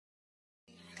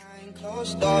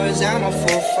Closed doors, I'm a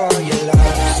fool for your love.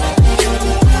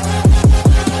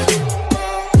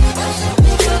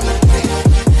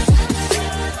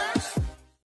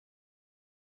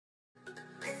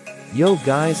 Yo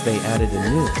guys, they added a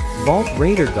new Vault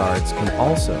Raider guards can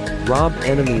also rob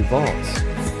enemy vaults.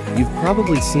 You've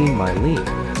probably seen my leak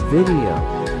video.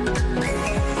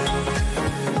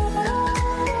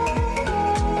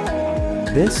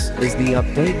 This is the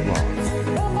update log.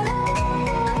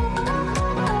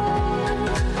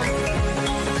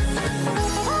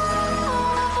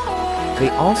 They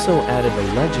also added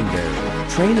a legendary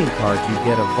training card. You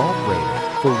get a Vault Raider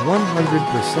for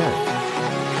 100%.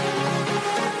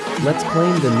 Let's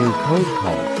claim the new code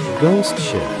called Ghost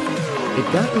Ship. It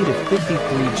got me to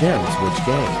 53 gems, which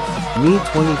gave me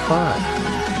 25.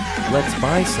 Let's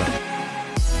buy some.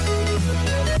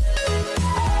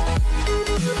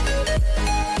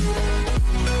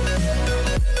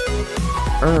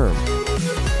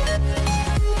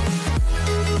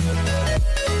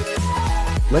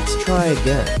 Let's try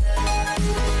again.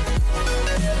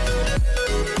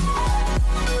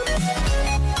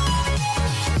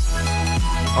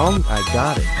 I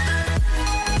got it.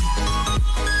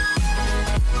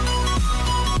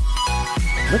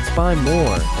 Let's buy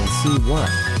more and see what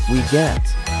we get.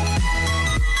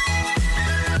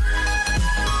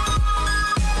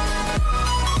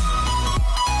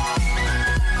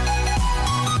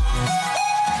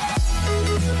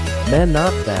 Man,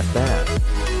 not that bad.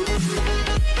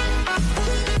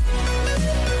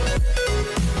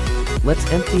 Let's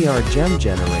empty our gem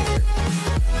generator.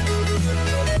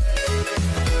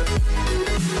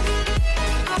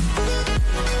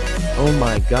 Oh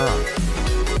my god.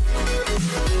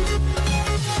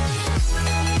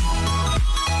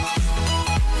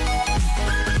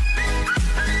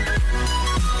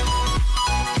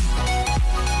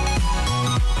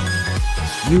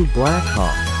 You Black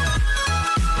Hawk.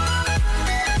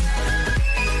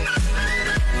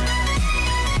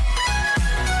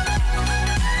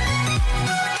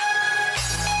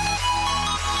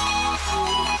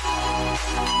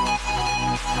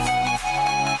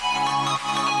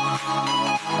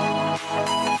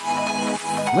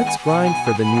 Let's grind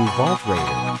for the new Vault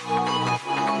Raider.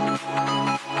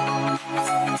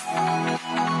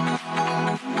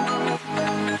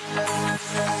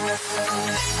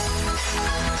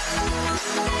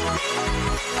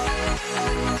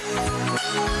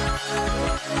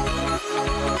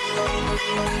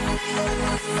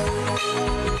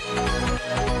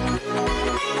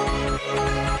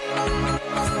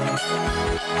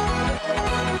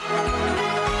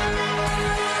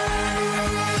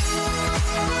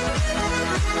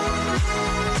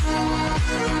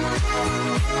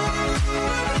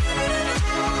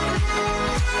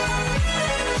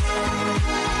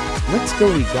 Let's go,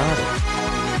 we got it.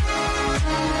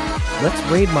 Let's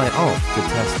raid my alt to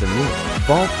test the new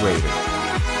Vault Raider.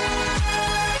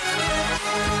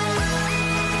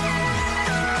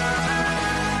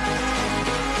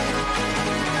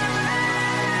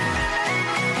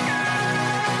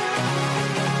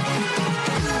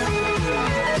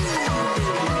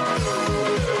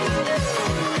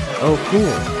 Oh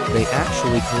cool, they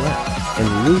actually collect and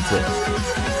loot it.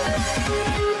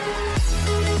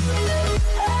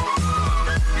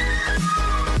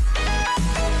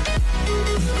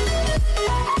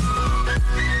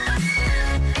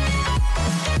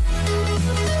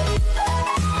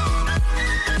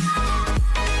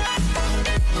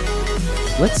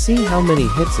 Let's see how many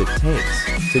hits it takes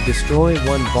to destroy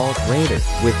one Vault Raider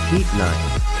with Heat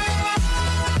Knife.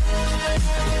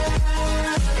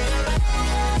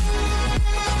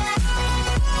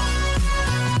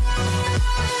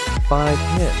 Five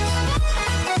hits.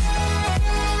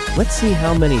 Let's see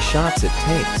how many shots it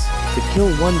takes to kill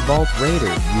one Vault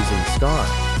Raider using Scar.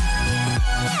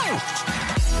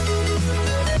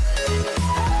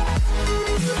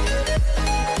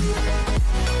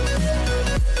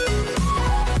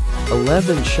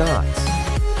 "11 shots.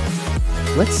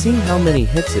 Let's see how many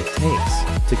hits it takes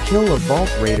to kill a Vault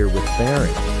Raider with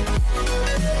Baron.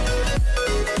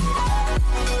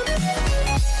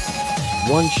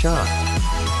 1 shot.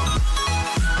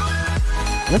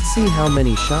 Let's see how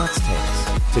many shots takes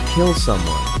to kill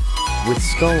someone with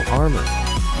Skull Armor.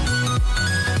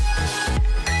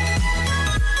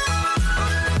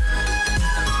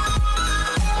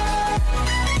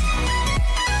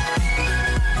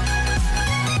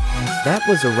 That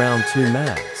was around 2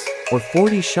 mags, or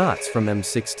 40 shots from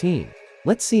M16.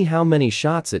 Let's see how many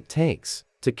shots it takes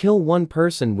to kill one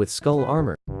person with Skull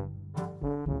Armor.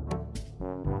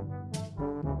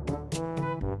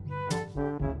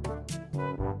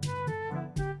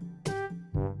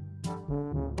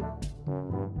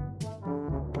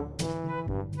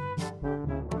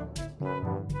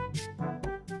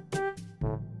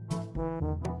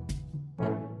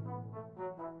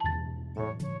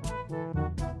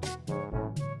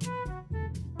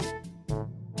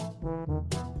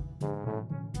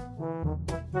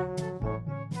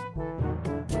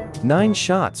 9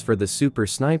 shots for the super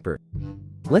sniper.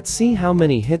 Let's see how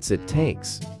many hits it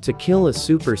takes to kill a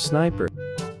super sniper.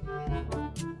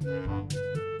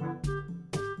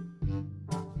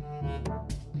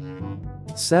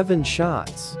 7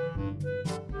 shots.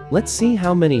 Let's see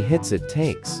how many hits it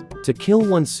takes to kill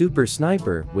one super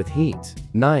sniper with heat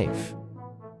knife.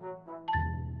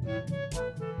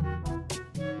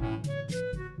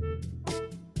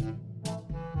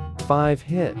 5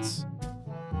 hits.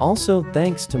 Also,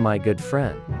 thanks to my good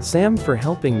friend Sam for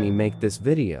helping me make this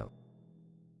video.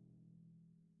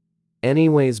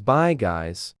 Anyways, bye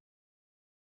guys.